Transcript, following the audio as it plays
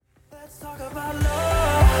Talk about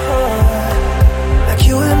love, like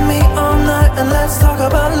you and me all night, and let's talk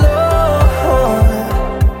about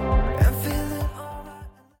love. I'm feeling alright.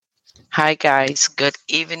 Hi, guys. Good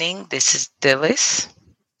evening. This is Dillis,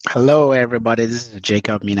 Hello, everybody. This is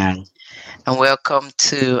Jacob Minang. and welcome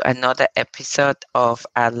to another episode of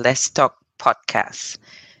our Let's Talk podcast.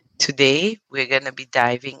 Today, we're going to be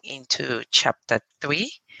diving into chapter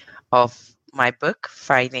 3 of my book,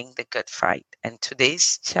 Fighting the Good Fight. And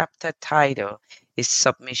today's chapter title is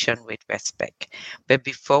Submission with Respect. But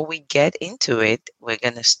before we get into it, we're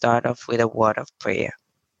going to start off with a word of prayer.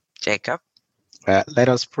 Jacob? Let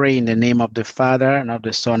us pray in the name of the Father, and of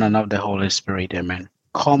the Son, and of the Holy Spirit. Amen.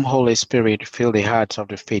 Come, Holy Spirit, fill the hearts of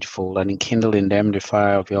the faithful, and enkindle in them the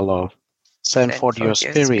fire of your love. Send Send forth your forth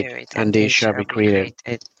your Spirit, spirit, and and they they shall shall be be created,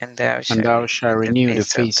 created, and thou and shalt thou shalt renew the renew the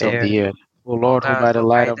face of face the of earth. the earth. O O Lord, who God, by the who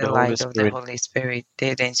light by of the the Holy light of the Spirit Holy Spirit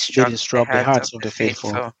did did instruct the instruct the hearts of hearts of the the faithful,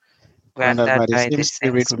 faithful, grant grant that that by the by same the same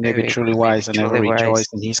Spirit we may be Spirit truly we may be wise and ever truly rejoice wise.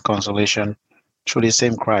 in his consolation, through the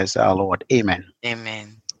same Christ our Lord. Amen.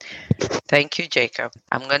 Amen. Thank you, Jacob.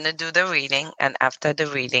 I'm going to do the reading, and after the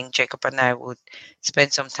reading, Jacob and I would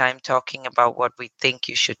spend some time talking about what we think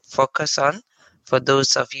you should focus on for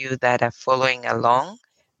those of you that are following along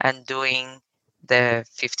and doing the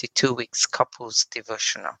 52 weeks couples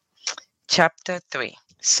devotional. Chapter 3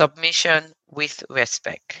 Submission with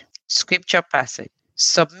Respect. Scripture passage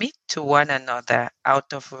Submit to one another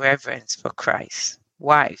out of reverence for Christ.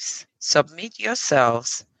 Wives, submit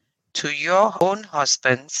yourselves to your own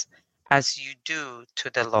husbands as you do to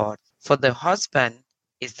the Lord. For the husband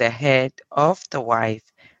is the head of the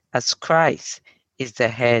wife, as Christ is the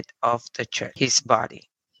head of the church, his body,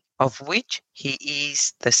 of which he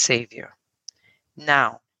is the Savior.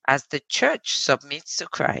 Now, as the church submits to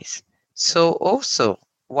Christ, so also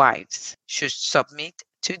wives should submit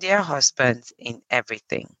to their husbands in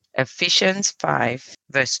everything. Ephesians 5,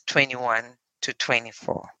 verse 21 to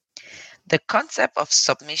 24. The concept of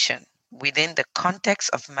submission within the context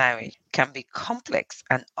of marriage can be complex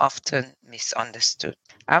and often misunderstood.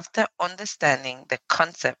 After understanding the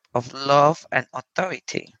concept of love and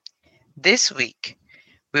authority, this week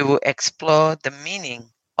we will explore the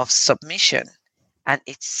meaning of submission and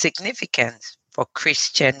its significance for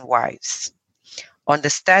Christian wives.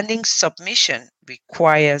 Understanding submission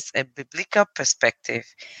requires a biblical perspective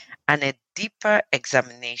and a deeper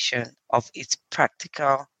examination of its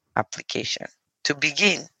practical application. To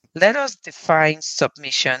begin, let us define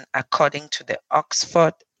submission according to the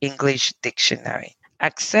Oxford English Dictionary.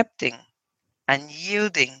 Accepting and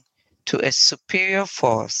yielding to a superior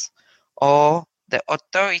force or the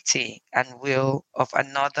authority and will of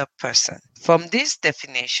another person. From this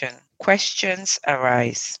definition, questions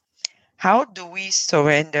arise. How do we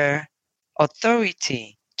surrender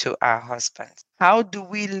authority to our husbands? How do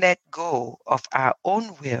we let go of our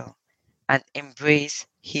own will and embrace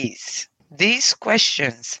his? These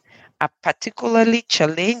questions are particularly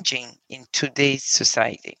challenging in today's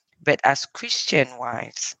society. But as Christian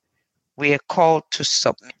wives, we are called to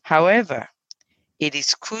submit. However, it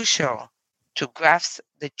is crucial to grasp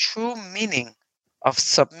the true meaning of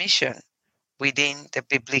submission within the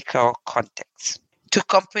biblical context. To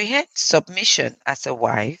comprehend submission as a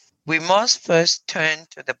wife, we must first turn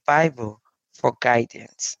to the Bible for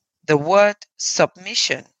guidance. The word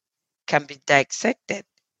submission can be dissected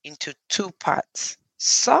into two parts.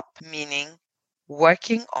 Sub meaning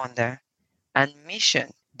working under, and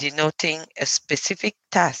mission denoting a specific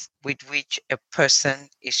task with which a person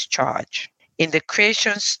is charged. In the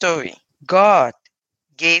creation story, God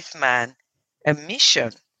gave man a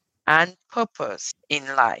mission and purpose in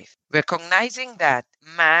life. Recognizing that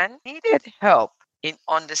man needed help in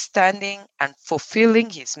understanding and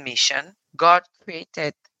fulfilling his mission, God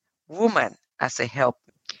created woman as a help.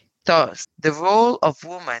 Thus, the role of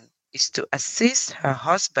woman is to assist her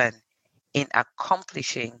husband in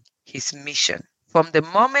accomplishing his mission. From the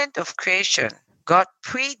moment of creation, God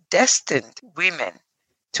predestined women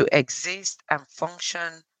to exist and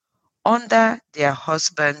function under their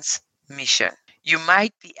husband's mission. You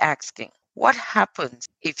might be asking, what happens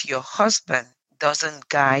if your husband doesn't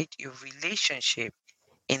guide your relationship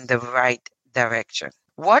in the right direction?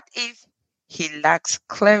 What if he lacks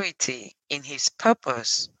clarity in his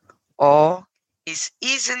purpose or is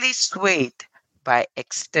easily swayed by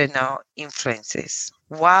external influences?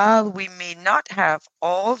 While we may not have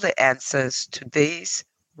all the answers to these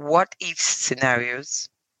what if scenarios,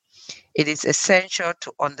 it is essential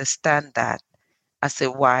to understand that as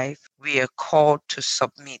a wife, we are called to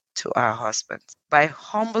submit to our husbands. By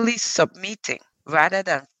humbly submitting rather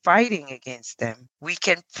than fighting against them, we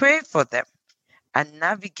can pray for them and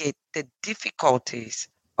navigate the difficulties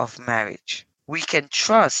of marriage. We can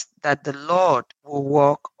trust that the Lord will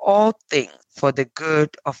work all things for the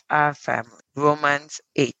good of our family. Romans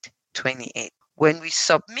 8:28. When we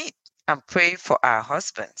submit and pray for our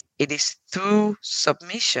husbands, it is through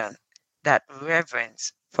submission that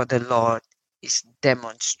reverence for the Lord is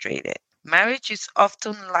demonstrated. Marriage is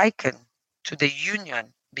often likened to the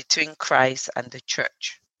union between Christ and the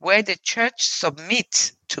church, where the church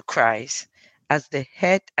submits to Christ as the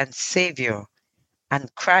head and Savior,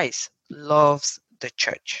 and Christ loves the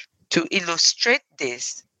church. To illustrate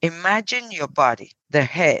this, imagine your body, the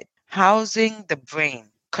head, housing the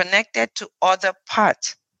brain, connected to other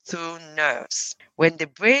parts through nerves. When the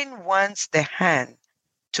brain wants the hand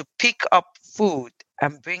to pick up food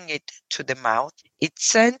and bring it to the mouth, it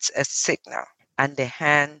sends a signal, and the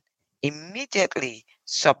hand immediately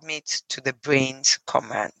submits to the brain's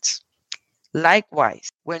commands. Likewise,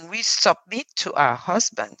 when we submit to our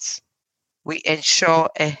husbands, we ensure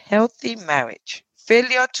a healthy marriage.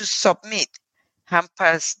 Failure to submit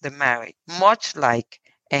hampers the marriage, much like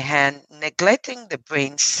a hand neglecting the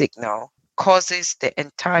brain's signal causes the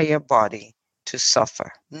entire body to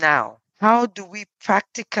suffer. Now, how do we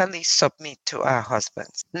practically submit to our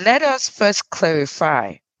husbands? Let us first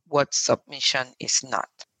clarify what submission is not.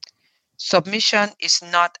 Submission is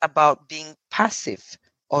not about being passive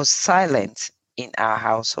or silent in our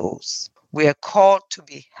households. We are called to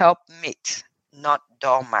be helpmates, not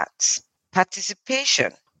doormats.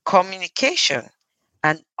 Participation, communication,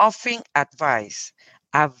 and offering advice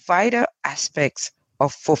are vital aspects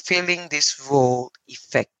of fulfilling this role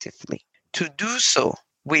effectively. To do so,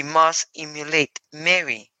 we must emulate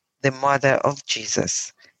Mary, the mother of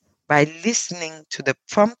Jesus, by listening to the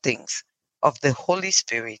promptings of the Holy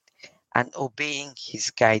Spirit and obeying his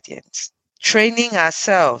guidance. Training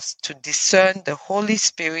ourselves to discern the Holy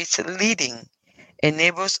Spirit's leading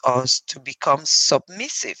enables us to become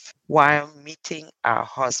submissive while meeting our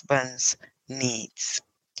husband's needs.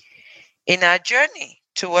 In our journey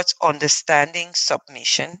towards understanding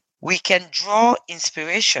submission, we can draw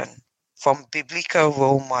inspiration from biblical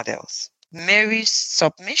role models. Mary's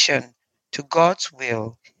submission to God's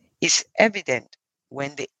will is evident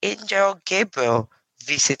when the angel Gabriel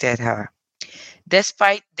visited her.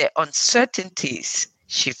 Despite the uncertainties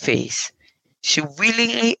she faced, she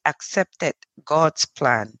willingly accepted God's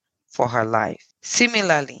plan for her life.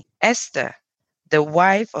 Similarly, Esther, the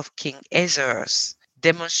wife of King Ahasuerus,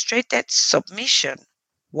 demonstrated submission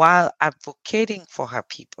while advocating for her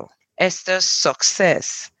people. Esther's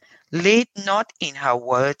success lay not in her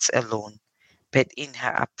words alone, but in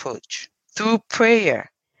her approach. Through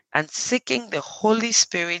prayer and seeking the Holy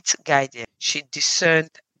Spirit's guidance, she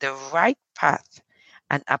discerned the right path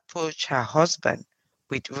and approached her husband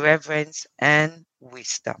with reverence and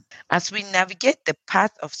wisdom. As we navigate the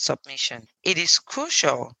path of submission, it is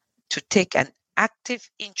crucial to take an active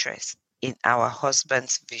interest in our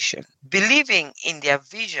husband's vision. Believing in their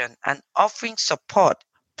vision and offering support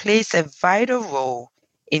plays a vital role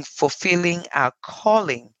in fulfilling our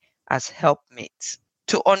calling as helpmates.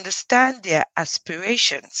 To understand their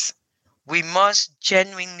aspirations, we must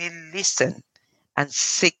genuinely listen and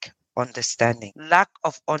seek understanding. Lack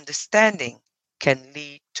of understanding can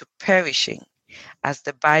lead to perishing, as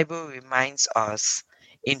the Bible reminds us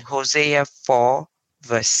in Hosea 4,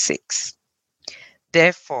 verse 6.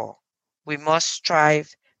 Therefore, we must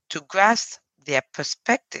strive to grasp their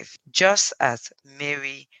perspective, just as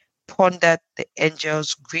Mary pondered the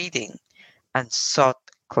angel's greeting and sought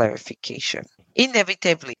clarification.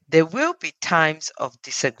 Inevitably, there will be times of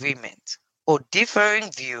disagreement or differing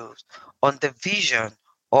views on the vision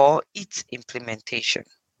or its implementation.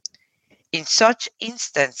 In such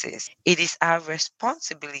instances, it is our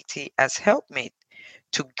responsibility as helpmates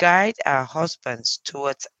to guide our husbands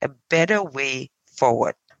towards a better way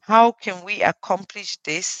forward. How can we accomplish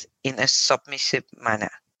this in a submissive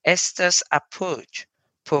manner? Esther's approach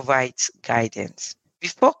provides guidance.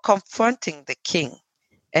 Before confronting the king,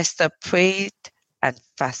 Esther prayed and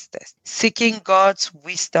fasted, seeking God's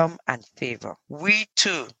wisdom and favor. We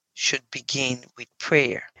too should begin with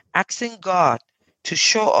prayer, asking God to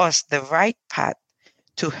show us the right path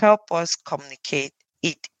to help us communicate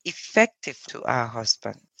it effectively to our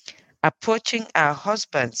husband. Approaching our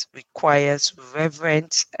husbands requires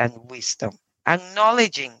reverence and wisdom,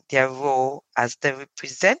 acknowledging their role as the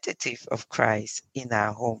representative of Christ in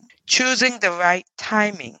our home. Choosing the right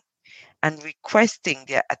timing and requesting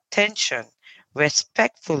their attention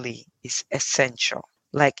respectfully is essential.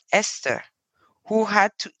 Like Esther, who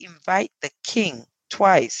had to invite the king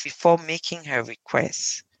twice before making her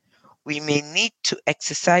request, we may need to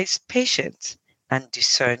exercise patience and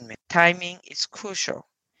discernment. Timing is crucial,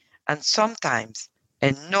 and sometimes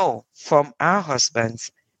and no from our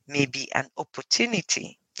husbands may be an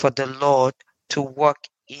opportunity for the Lord to work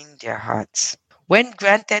in their hearts. When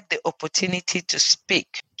granted the opportunity to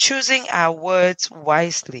speak, choosing our words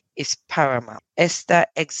wisely is paramount. Esther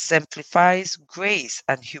exemplifies grace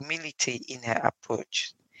and humility in her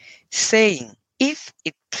approach, saying, "If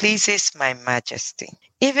it pleases my majesty,"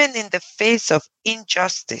 even in the face of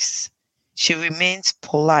injustice, she remains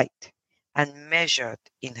polite and measured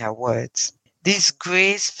in her words. This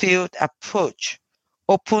grace-filled approach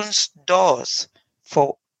opens doors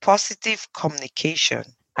for positive communication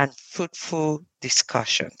and fruitful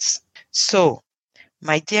discussions. So,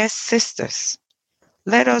 my dear sisters,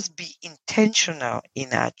 let us be intentional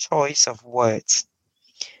in our choice of words,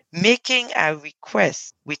 making our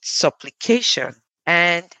requests with supplication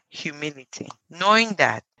and humility, knowing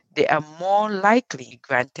that they are more likely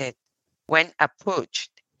granted when approached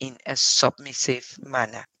in a submissive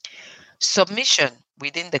manner. Submission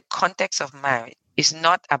within the context of marriage is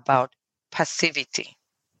not about passivity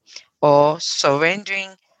or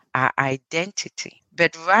surrendering our identity,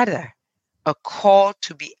 but rather a call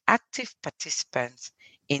to be active participants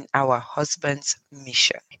in our husband's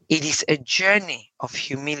mission. It is a journey of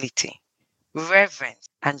humility, reverence,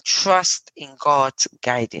 and trust in God's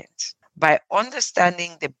guidance. By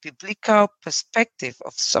understanding the biblical perspective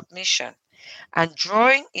of submission and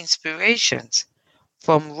drawing inspirations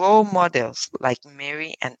from role models like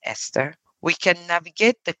Mary and Esther, we can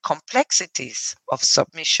navigate the complexities of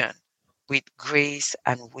submission with grace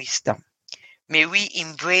and wisdom. May we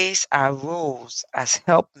embrace our roles as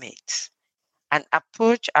helpmates and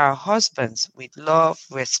approach our husbands with love,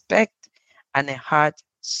 respect, and a heart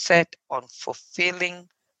set on fulfilling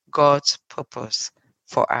God's purpose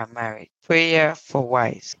for our marriage. Prayer for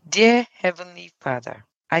wives. Dear Heavenly Father,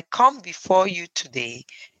 I come before you today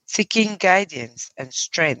seeking guidance and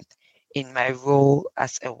strength in my role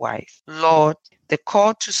as a wife. Lord, the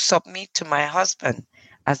call to submit to my husband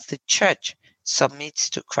as the church submits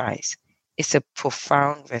to Christ is a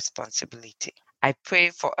profound responsibility. I pray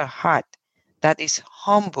for a heart that is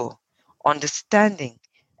humble, understanding,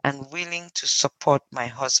 and willing to support my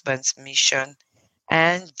husband's mission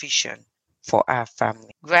and vision for our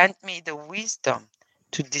family. Grant me the wisdom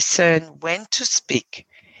to discern when to speak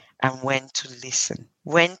and when to listen,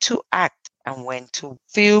 when to act and when to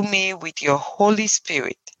fill me with your Holy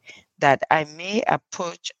Spirit, that I may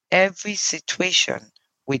approach every situation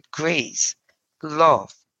with grace,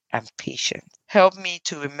 love, and patience. Help me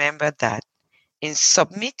to remember that in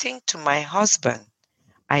submitting to my husband,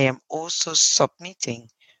 I am also submitting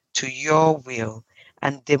to your will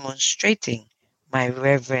and demonstrating my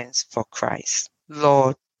reverence for Christ.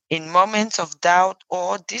 Lord, in moments of doubt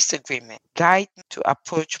or disagreement, guide me to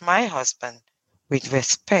approach my husband with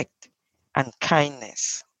respect and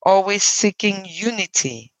kindness, always seeking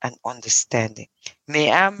unity and understanding.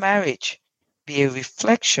 May our marriage be a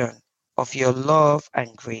reflection of your love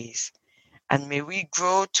and grace, and may we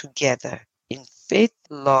grow together in faith,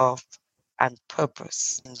 love, and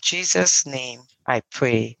purpose. In Jesus' name I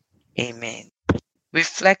pray. Amen.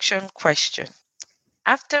 Reflection question.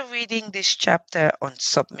 After reading this chapter on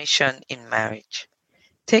submission in marriage,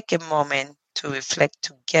 take a moment to reflect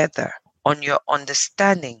together on your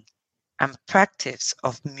understanding and practice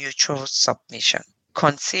of mutual submission.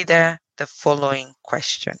 Consider the following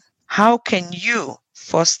question. How can you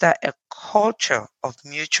foster a culture of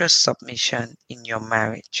mutual submission in your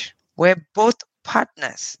marriage, where both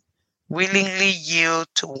partners willingly yield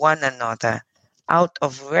to one another out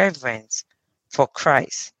of reverence for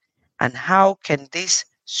Christ? And how can this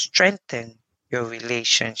strengthen your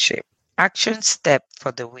relationship? Action step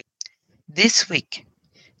for the week. This week,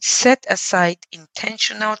 set aside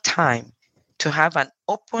intentional time to have an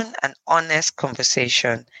open and honest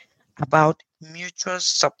conversation about mutual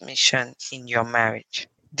submission in your marriage.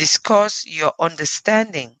 Discuss your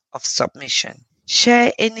understanding of submission.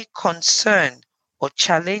 Share any concern or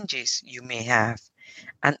challenges you may have,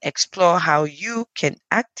 and explore how you can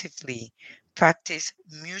actively practice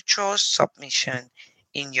mutual submission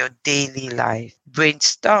in your daily life.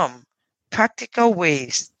 Brainstorm practical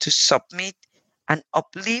ways to submit and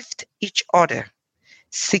uplift each other,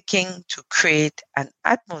 seeking to create an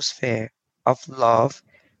atmosphere of love,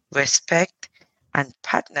 respect, and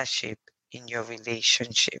partnership in your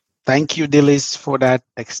relationship. Thank you, Dillis, for that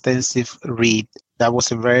extensive read. That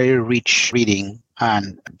was a very rich reading,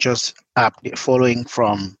 and just following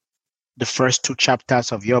from the first two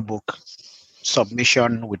chapters of your book,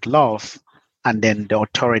 Submission with Love, and then The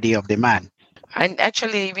Authority of the Man. And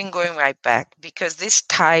actually, even going right back, because this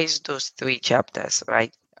ties those three chapters,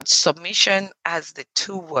 right? Submission has the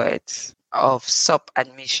two words of sub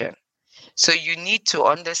and mission. So you need to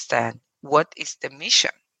understand what is the mission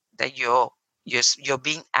that you're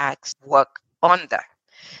being asked to work on that.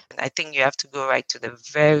 And I think you have to go right to the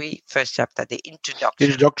very first chapter, the introduction.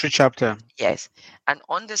 Introductory chapter. Yes. And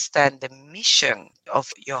understand the mission of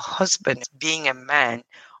your husband being a man,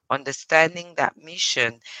 understanding that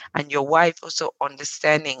mission, and your wife also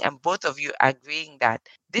understanding, and both of you agreeing that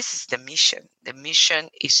this is the mission. The mission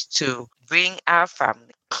is to bring our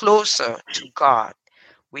family closer to God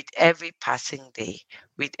with every passing day,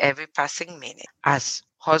 with every passing minute, as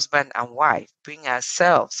husband and wife, bring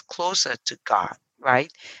ourselves closer to God, right?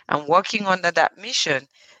 And working under that mission,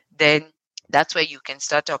 then that's where you can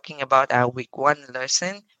start talking about our week one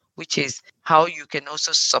lesson, which is how you can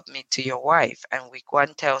also submit to your wife. And week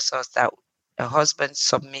one tells us that a husband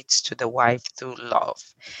submits to the wife through love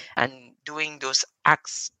and doing those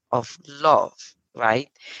acts of love, right?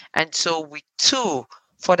 And so week two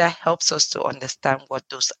further helps us to understand what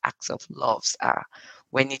those acts of loves are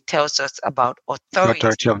when it tells us about The authority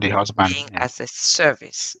authority of the husband. being Yeah. as a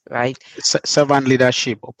service, right? Servant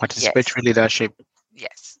leadership or Yes, participatory leadership.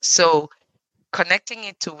 yes. So connecting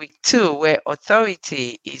it to week two, where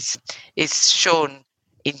authority is shown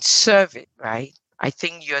in service, right? I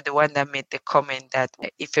think you're the one that made the comment that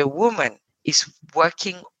if a woman is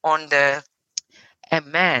working under a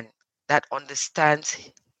man that understands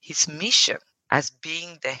his mission as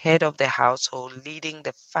being the head of the household, leading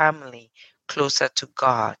the family closer to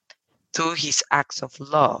God through his acts of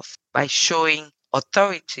love by showing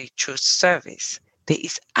authority through service, there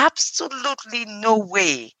is absolutely no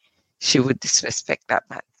way she would disrespect that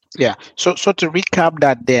man. Yeah. So to recap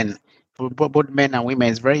that then, for both men and women,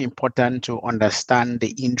 it's very important to understand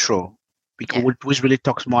the intro because Yeah. which really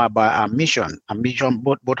talks more about our mission. Our mission,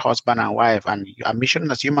 both husband and wife, and our mission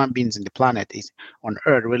as human beings in the planet is on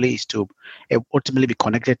earth really is to ultimately be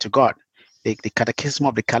connected to God. The Catechism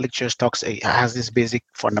of the Catholic Church talks has this basic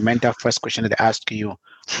fundamental first question that they ask you: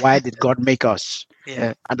 Why did God make us?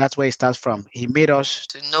 Yeah. And that's where it starts from. He made us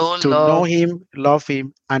To know to know love. him, love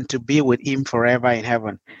him, and to be with him forever in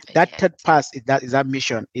heaven. That Yeah. third part is that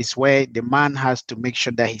mission is where the man has to make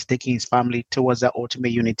sure that he's taking his family towards that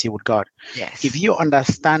ultimate unity with God. If Yes. you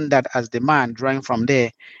understand that as the man drawing from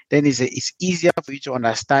there, then it's easier for you to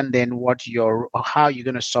understand then what your how you're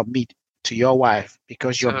going to submit to your wife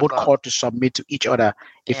because you're To both love. called to submit to each other.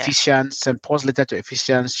 Yeah. Ephesians, St. Paul's letter to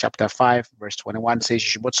Ephesians chapter 5 verse 21 says you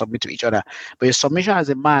should both submit to each other. But your submission as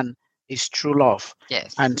a man is true love.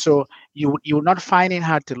 Yes. And so you're not finding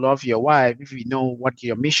hard to love your wife if you know what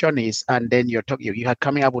your mission is, and then you are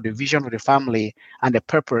coming up with a vision for the family and the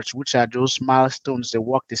purpose, which are those milestones, the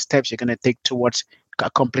work, the steps you're going to take towards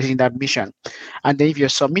accomplishing that mission. And then if you're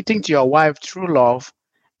submitting to your wife through love,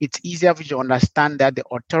 it's easier for you to understand that the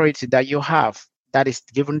authority that you have that is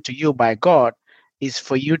given to you by God is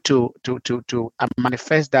for you to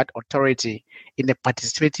manifest that authority in a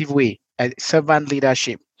participative way, a servant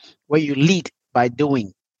leadership, where you lead by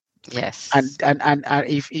doing. And Yes.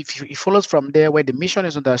 if it follows from there where the mission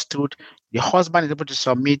is understood, the husband is able to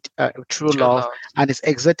submit true True love love. and is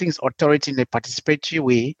exerting his authority in a participatory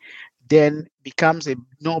way, then becomes a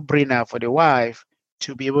no-brainer for the wife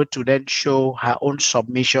to be able to then show her own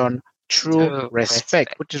submission through True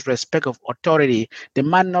respect, respect. which is respect of authority. The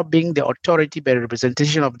man not being the authority, but a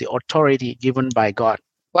representation of the authority given by God.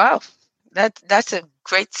 Wow, that's a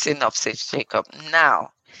great synopsis, Jacob. Now,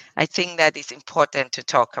 I think that it's important to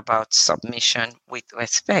talk about submission with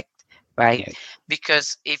respect, right? Yeah.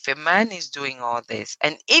 Because if a man is doing all this,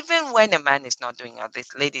 and even when a man is not doing all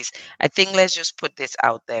this, ladies, I think let's just put this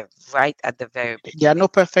out there right at the very There are beginning. no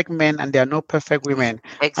perfect men and there are no perfect women.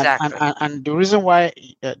 Exactly. And the reason why,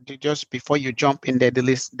 just before you jump in there, the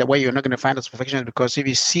list, the way you're not going to find those perfection is because if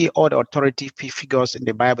you see all the authority figures in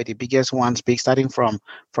the Bible, the biggest ones, big starting from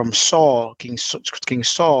Saul, King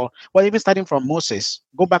Saul, well, even starting from Moses,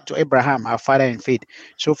 go back to Abraham, our father in faith.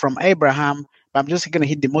 So from Abraham, I'm just going to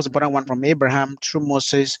hit the most important one from Abraham through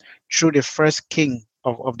Moses, through the first king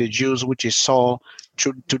of the Jews, which is Saul,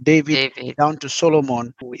 to David, David. down to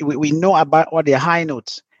Solomon. We know about all their high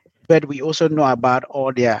notes, but we also know about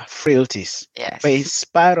all their frailties. But in Yes.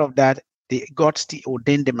 spite of that, God still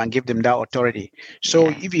ordained them and gave them that authority. So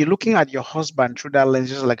Yeah. if you're looking at your husband through that lens,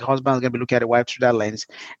 just like a husband is going to be looking at a wife through that lens,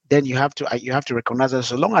 then you have to recognize that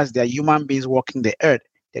so long as they're human beings walking the earth,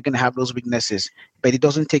 they're going to have those weaknesses, but it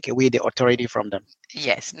doesn't take away the authority from them.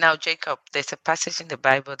 Yes. Now, Jacob, there's a passage in the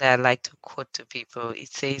Bible that I like to quote to people. It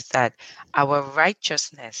says that our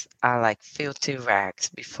righteousness are like filthy rags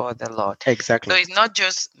before the Lord. So Exactly. it's not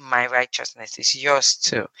just my righteousness, it's yours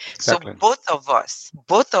too. So Exactly. both of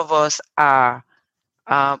us are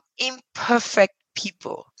imperfect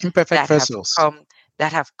people Imperfect that have vessels. come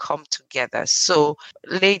that have come together. So,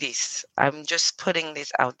 ladies, I'm just putting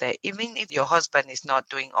this out there. Even if your husband is not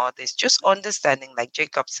doing all this, just understanding, like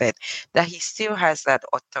Jacob said, that he still has that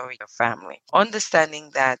authority of family. Understanding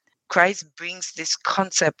that Christ brings this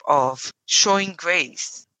concept of showing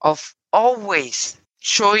grace, of always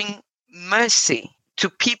showing mercy to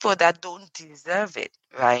people that don't deserve it,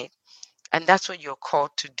 right? And that's what you're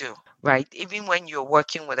called to do, right? Even when you're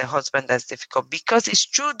working with a husband that's difficult, because it's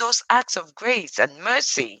through those acts of grace and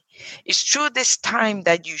mercy, it's through this time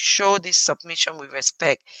that you show this submission with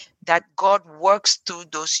respect, that God works through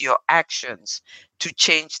those your actions to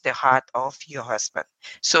change the heart of your husband.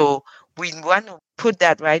 So we want to put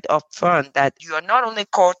that right up front, that you are not only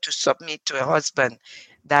called to submit to a husband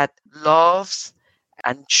that loves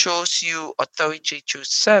and shows you authority through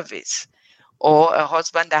service, or a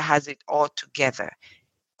husband that has it all together.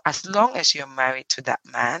 As long as you're married to that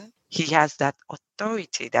man, he has that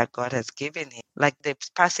authority that God has given him. Like the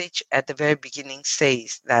passage at the very beginning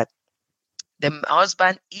says, that the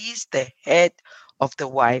husband is the head of the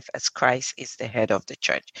wife as Christ is the head of the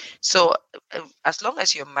church. So as long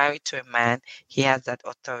as you're married to a man, he has that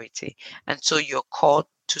authority. And so you're called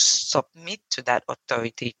to submit to that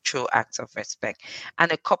authority through acts of respect.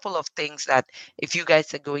 And a couple of things that, if you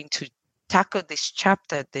guys are going to tackle this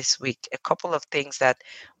chapter this week, a couple of things that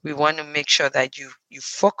we want to make sure that you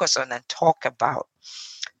focus on and talk about.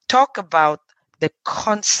 Talk about the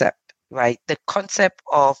concept, right? The concept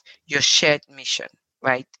of your shared mission,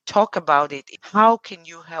 right? Talk about it. How can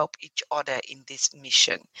you help each other in this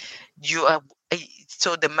mission? You are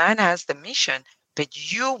so the man has the mission, but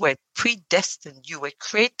you were predestined. You were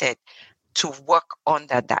created to work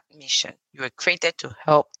under that mission. You were created to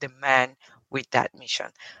help the man with that mission.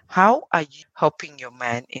 How are you helping your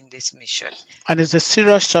man in this mission? And it's a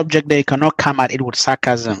serious subject that you cannot come at it with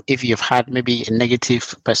sarcasm if you've had maybe a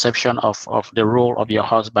negative perception of the role of your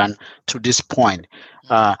husband to this point.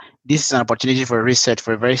 This is an opportunity for research,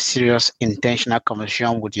 for a very serious, intentional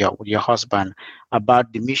conversation with your husband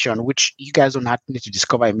about the mission, which you guys don't have to need to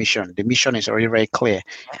discover a mission. The mission is already very clear.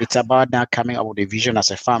 It's about now coming up with a vision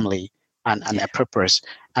as a family and a purpose.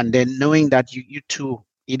 And then knowing that you two,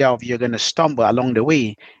 either of you are going to stumble along the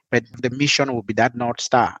way, but the mission will be that North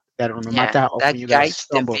Star. That no matter how often you that guys guides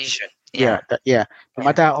the stumble, vision. no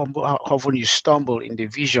matter how often you stumble in the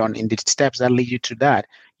vision, in the steps that lead you to that,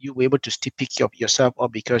 you'll be able to still pick yourself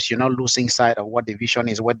up because you're not losing sight of what the vision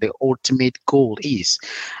is, what the ultimate goal is.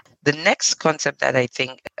 The next concept that I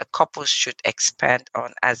think a couple should expand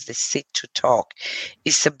on as they sit to talk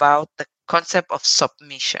is about the concept of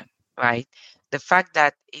submission, right? The fact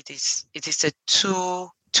that it is a two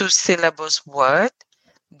syllables word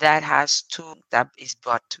that has two that is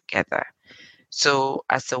brought together. So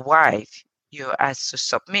as a wife, you're asked to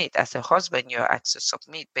submit. As a husband, you're asked to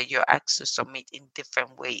submit, but you're asked to submit in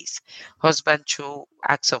different ways. Husband through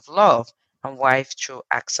acts of love, and wife through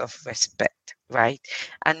acts of respect, right?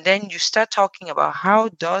 And then you start talking about how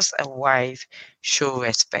does a wife show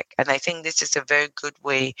respect. And I think this is a very good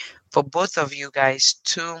way for both of you guys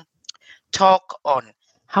to talk on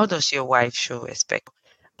how does your wife show respect,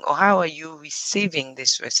 or how are you receiving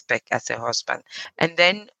this respect as a husband. And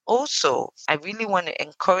then also, I really want to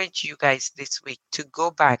encourage you guys this week to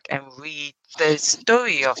go back and read the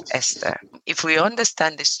story of Esther. If we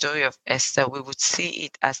understand the story of Esther, we would see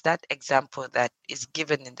it as that example that is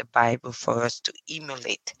given in the Bible for us to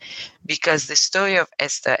emulate. Because the story of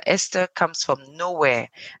Esther comes from nowhere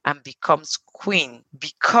and becomes queen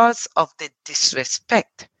because of the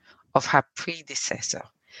disrespect of her predecessor.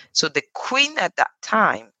 So the queen at that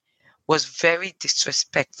time was very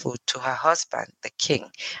disrespectful to her husband, the king.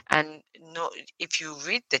 And if you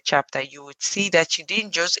read the chapter, you would see that she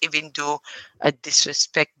didn't just even do a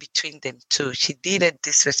disrespect between them two. She did a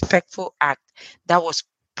disrespectful act that was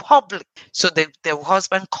public. So the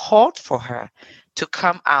husband called for her to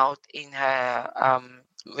come out in her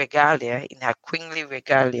regalia, in her queenly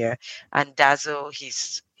regalia, and dazzle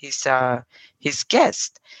his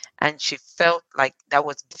guest. And she felt like that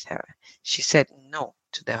was her. She said no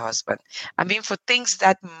to the husband. I mean, for things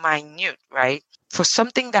that minute, right? For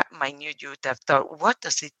something that minute, you would have thought, what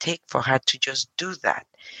does it take for her to just do that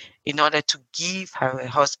in order to give her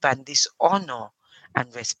husband this honor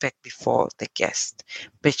and respect before the guest?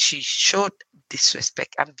 But she showed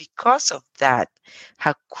disrespect. And because of that,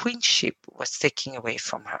 her queenship was taken away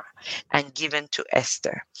from her and given to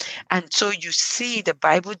Esther. And so you see the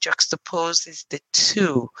Bible juxtaposes the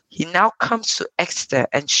two. He now comes to Esther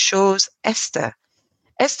and shows Esther.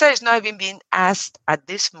 Esther is not even being asked at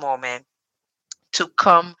this moment to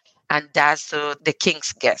come and dazzle the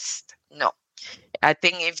king's guest. No. I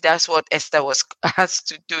think if that's what Esther was asked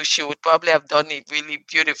to do, she would probably have done it really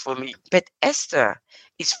beautifully. But Esther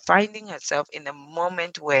is finding herself in a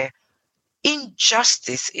moment where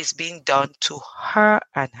injustice is being done to her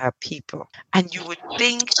and her people. And you would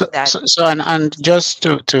think that, And just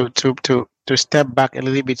to step back a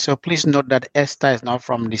little bit. So please note that Esther is not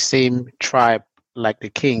from the same tribe like the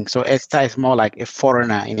king. So yes, Esther is more like a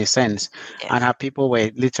foreigner in a sense, and yes, her people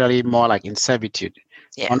were literally more like in servitude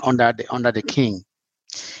yeah, under the king.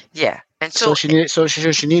 yeah. And So so,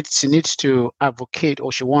 she needs to advocate,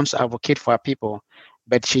 or she wants to advocate for her people,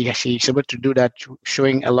 but she's able to do that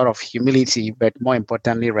showing a lot of humility, but more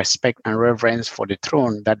importantly, respect and reverence for the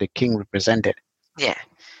throne that the king represented. yeah.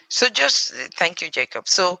 So just thank you, Jacob.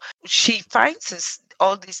 So she finds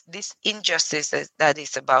all this injustice that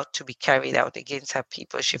is about to be carried out against her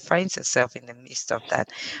people. She finds herself in the midst of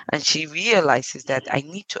that, and she realizes that I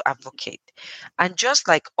need to advocate. And just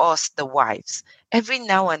like us, the wives, every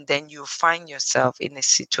now and then you find yourself in a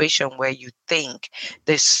situation where you think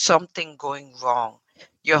there's something going wrong.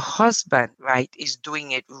 Your husband, right, is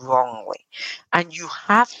doing it wrongly, and you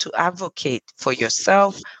have to advocate for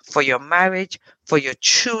yourself, for your marriage, for your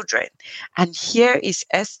children. And here is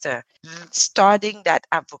Esther starting that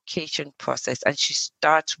advocation process. And she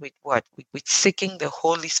starts with what? With seeking the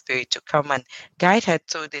Holy Spirit to come and guide her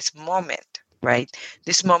through this moment, right?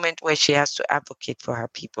 This moment where she has to advocate for her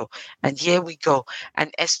people. And here we go.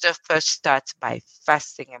 And Esther first starts by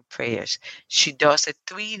fasting and prayers. She does a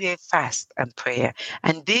 3-day fast and prayer.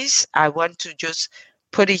 And this, I want to just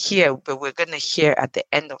put it here, but we're going to hear at the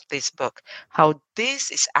end of this book how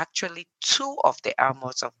this is actually two of the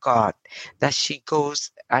armors of God that she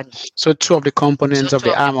goes and So two of the so components of two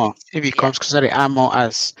the of the armor, pieces. if you Yeah, consider the armor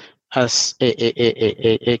as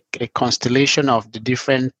a constellation of the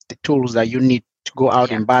different tools that you need to go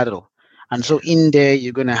out yeah, in battle. And yeah. so in there,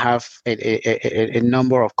 you're going to have a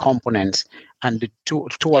number of components. And the two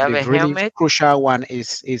You of have the a really helmet, crucial one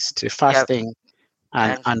is the you have fasting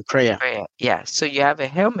and and prayer. prayer. Yeah. So you have a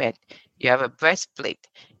helmet, you have a breastplate,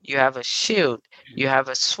 you have a shield, you have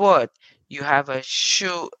a sword, you have a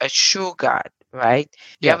shoe guard, right?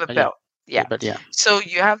 You Yeah, have a yeah, belt. Yeah. but yeah. So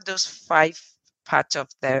you have those five parts of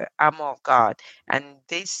the armor of God. And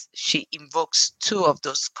this she invokes two of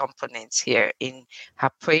those components here in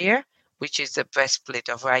her prayer, which is the breastplate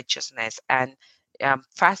of righteousness and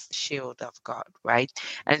fast shield of God, right?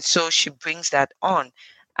 And so she brings that on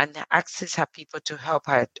and asks her people to help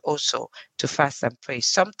her also to fast and pray.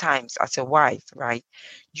 Sometimes, as a wife, right,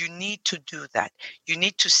 you need to do that. You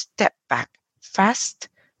need to step back, fast,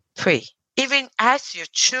 pray. Even ask your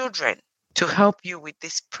children to help you with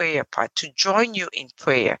this prayer part, to join you in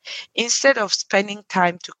prayer, instead of spending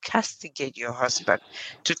time to castigate your husband,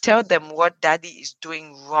 to tell them what daddy is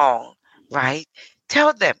doing wrong, right?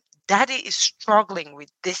 Tell them daddy is struggling with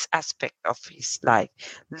this aspect of his life.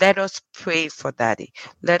 Let us pray for daddy.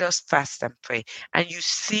 Let us fast and pray. And you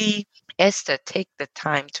see Esther take the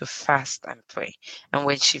time to fast and pray. And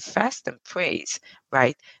when she fasts and prays,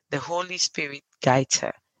 right, the Holy Spirit guides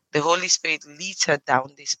her. The Holy Spirit leads her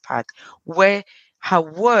down this path where her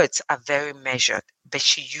words are very measured, but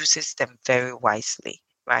she uses them very wisely,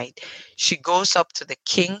 right? She goes up to the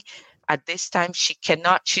king. At this time,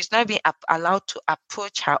 she's not being allowed to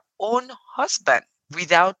approach her own husband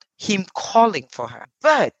without him calling for her.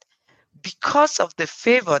 But because of the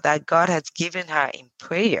favor that God has given her in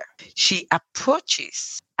prayer, she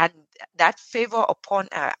approaches, and that favor upon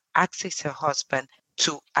her asks her husband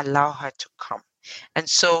to allow her to come. And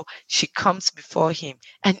so she comes before him.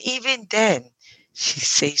 And even then, she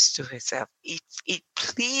says to herself, if it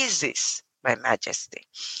pleases my majesty.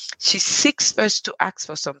 She seeks first to ask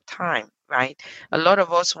for some time, right? A lot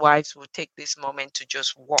of us wives will take this moment to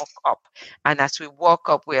just walk up. And as we walk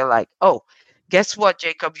up, we're like, oh, guess what,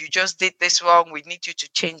 Jacob? You just did this wrong. We need you to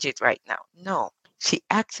change it right now. No, she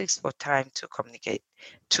asks for time to communicate,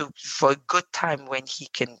 for a good time when he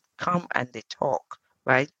can come and they talk,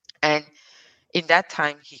 right? And in that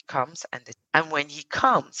time, he comes, and when he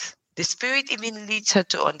comes, the Spirit even leads her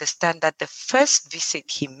to understand that the first visit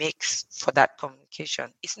he makes for that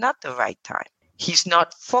communication is not the right time. He's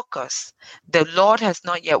not focused. The Lord has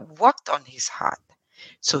not yet worked on his heart.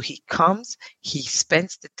 So he comes, he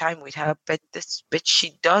spends the time with her, but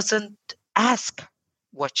she doesn't ask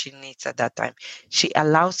what she needs at that time. She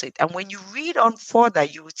allows it. And when you read on further,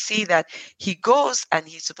 you would see that he goes and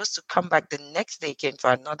he's supposed to come back the next day again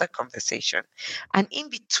for another conversation. And in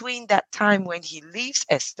between that time when he leaves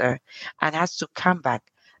Esther and has to come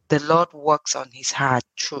back, the Lord works on his heart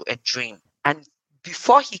through a dream. And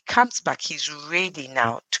before he comes back, he's ready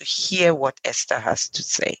now to hear what Esther has to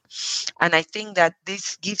say. And I think that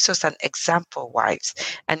this gives us an example, wives,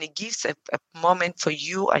 and it gives a moment for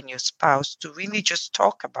you and your spouse to really just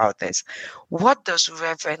talk about this. What does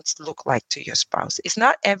reverence look like to your spouse? It's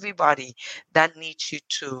not everybody that needs you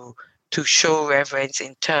to show reverence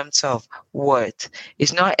in terms of words.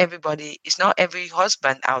 It's not every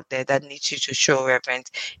husband out there that needs you to show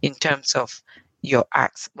reverence in terms of your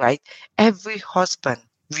acts, right? Every husband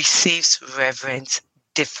receives reverence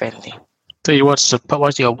differently. So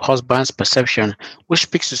what's your husband's perception, which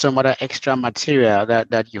speaks to some other extra material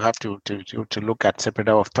that you have to look at separate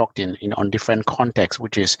of talked in on different contexts,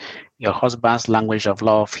 which is your husband's language of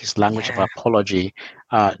love, his language of Yeah. apology.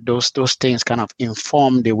 Those things kind of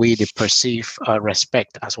inform the way they perceive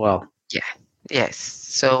respect as well. Yeah. Yes.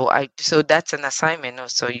 So that's an assignment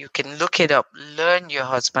also. You can look it up. Learn your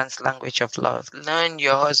husband's language of love. Learn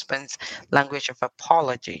your husband's language of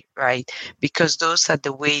apology, right? Because those are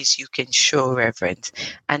the ways you can show reverence.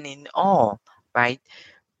 And in all, right,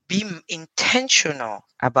 be intentional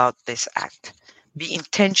about this act. Be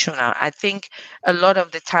intentional. I think a lot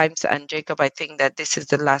of the times, and Jacob, I think that this is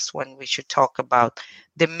the last one we should talk about,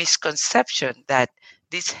 the misconception that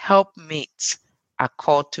these helpmates are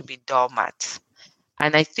called to be doormats.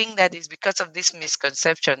 And I think that is because of this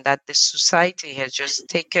misconception that the society has just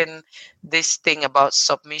taken this thing about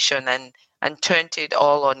submission and turned it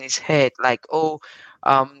all on his head. Like, oh,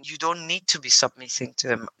 you don't need to be submissive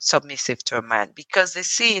to a man because they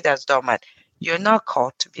see it as doormat. You're not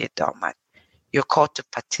called to be a doormat. You're called to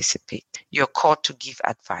participate. You're called to give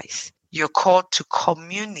advice. You're called to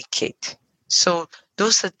communicate. So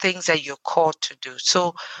those are things that you're called to do.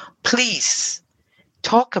 So please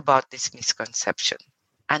talk about this misconception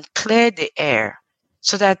and clear the air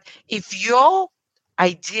so that if your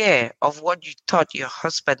idea of what you thought your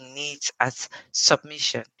husband needs as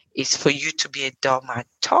submission is for you to be a doormat,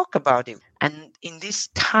 talk about it. And in this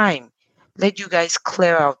time, let you guys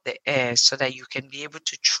clear out the air so that you can be able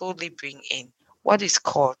to truly bring in what is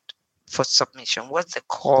called for submission. What's the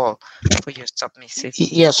call for your submissive?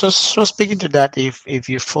 Yeah, so speaking to that, if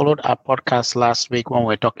you followed our podcast last week when we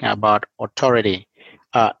were talking about authority,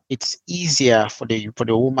 it's easier for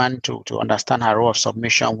the woman to understand her role of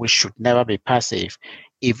submission, which should never be passive,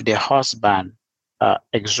 if the husband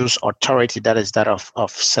exudes authority that is that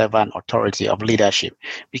of servant authority of leadership,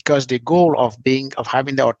 because the goal of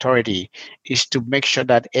having the authority is to make sure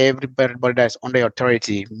that everybody that is under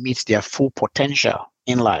authority meets their full potential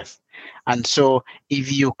in life. And so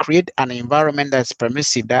if you create an environment that's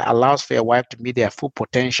permissive that allows for your wife to meet their full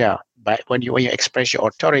potential, but when you express your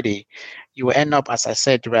authority, you will end up, as I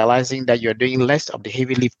said, realizing that you're doing less of the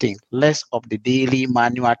heavy lifting, less of the daily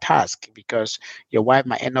manual task, because your wife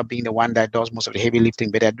might end up being the one that does most of the heavy lifting,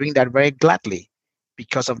 but they're doing that very gladly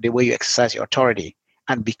because of the way you exercise your authority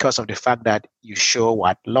and because of the fact that you show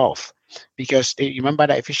what love. Because you remember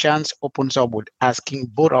that Ephesians opens up with asking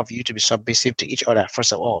both of you to be submissive to each other,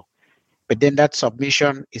 first of all. But then that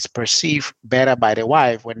submission is perceived better by the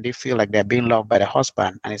wife when they feel like they're being loved by the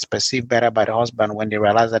husband, and it's perceived better by the husband when they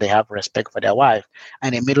realize that they have respect for their wife.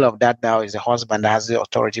 And in the middle of that now is the husband that has the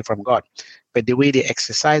authority from God. But the way they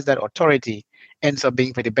exercise that authority ends up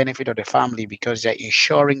being for the benefit of the family, because they're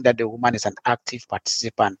ensuring that the woman is an active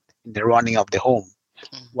participant in the running of the home,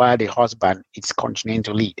 while the husband is continuing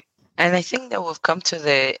to lead. And I think that we've come to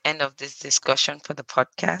the end of this discussion for the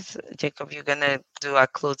podcast. Jacob, you're going to do our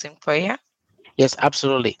closing prayer? Yes,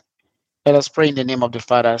 absolutely. Let us pray in the name of the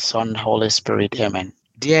Father, Son, Holy Spirit. Amen.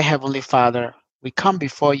 Dear Heavenly Father, we come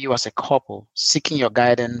before you as a couple, seeking your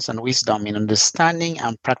guidance and wisdom in understanding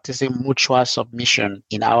and practicing mutual submission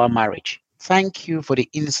in our marriage. Thank you for the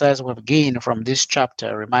insights we've gained from this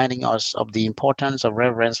chapter, reminding us of the importance of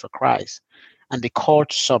reverence for Christ and the call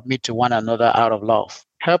to submit to one another out of love.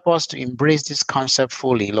 Help us to embrace this concept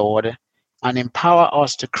fully, Lord, and empower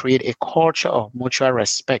us to create a culture of mutual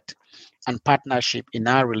respect and partnership in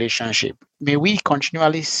our relationship. May we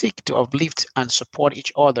continually seek to uplift and support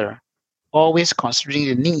each other, always considering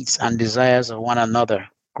the needs and desires of one another.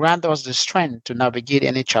 Grant us the strength to navigate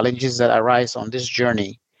any challenges that arise on this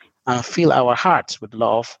journey and fill our hearts with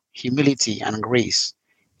love, humility, and grace.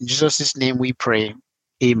 In Jesus' name we pray.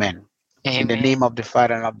 Amen. In the Amen. name of the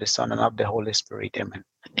Father, and of the Son, and of the Holy Spirit. Amen.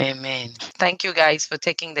 Amen. Thank you guys for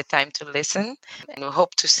taking the time to listen. And we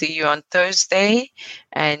hope to see you on Thursday.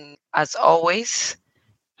 And as always,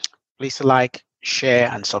 Please like,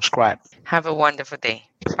 share, and subscribe. have a wonderful day.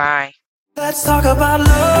 Bye. Let's talk about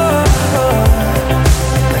love.